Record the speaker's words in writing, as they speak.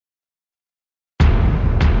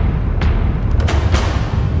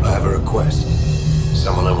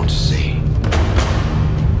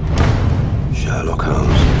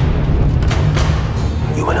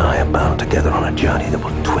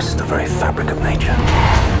fabric of nature.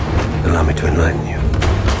 Allow me to enlighten you.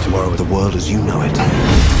 Tomorrow, the world as you know it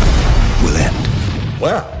will end.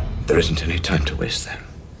 Well, there isn't any time to waste then,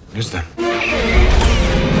 is there?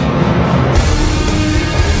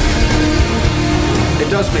 It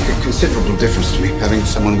does make a considerable difference to me having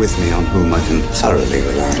someone with me on whom I can thoroughly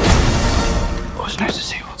rely. Always nice to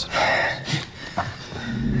see you, Watson.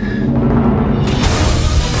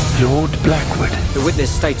 Lord Blackwood. The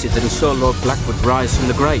witness stated that he saw Lord Blackwood rise from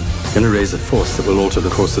the grave. Going to raise a force that will alter the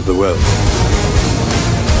course of the world.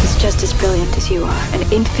 He's just as brilliant as you are, and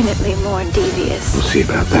infinitely more devious. We'll see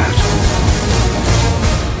about that.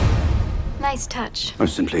 Nice touch. I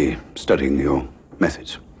was simply studying your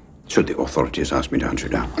methods. Should the authorities ask me to hunt you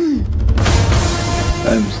down?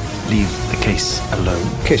 Holmes, leave the case alone.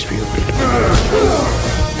 Case for you.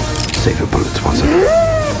 Save your bullets, Watson.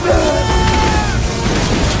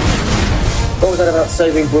 What was that about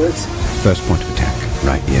saving bullets? First point of attack,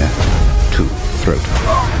 right ear. 2, throat.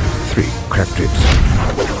 3, cracked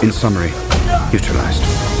ribs. In summary, neutralized.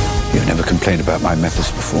 You've never complained about my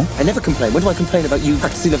methods before? I never complain. When do I complain about you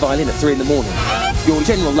practicing the violin at 3 in the morning? Your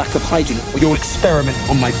general lack of hygiene, or your experiment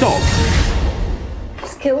on my dog?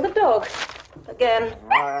 Just kill the dog. Again.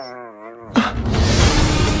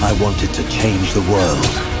 I wanted to change the world,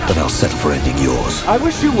 but I'll settle for ending yours. I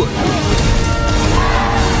wish you would.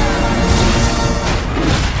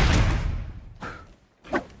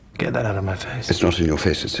 Get that out of my face. It's not in your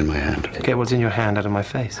face, it's in my hand. Get what's in your hand out of my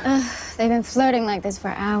face. They've been flirting like this for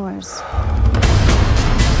hours.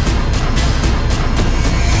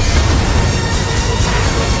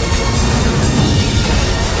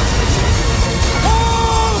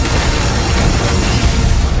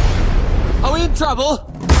 Are we in trouble?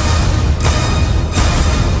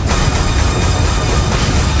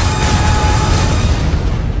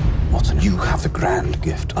 Watson, you have the grand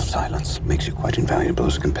gift of silence. Makes you quite invaluable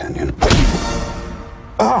as a companion.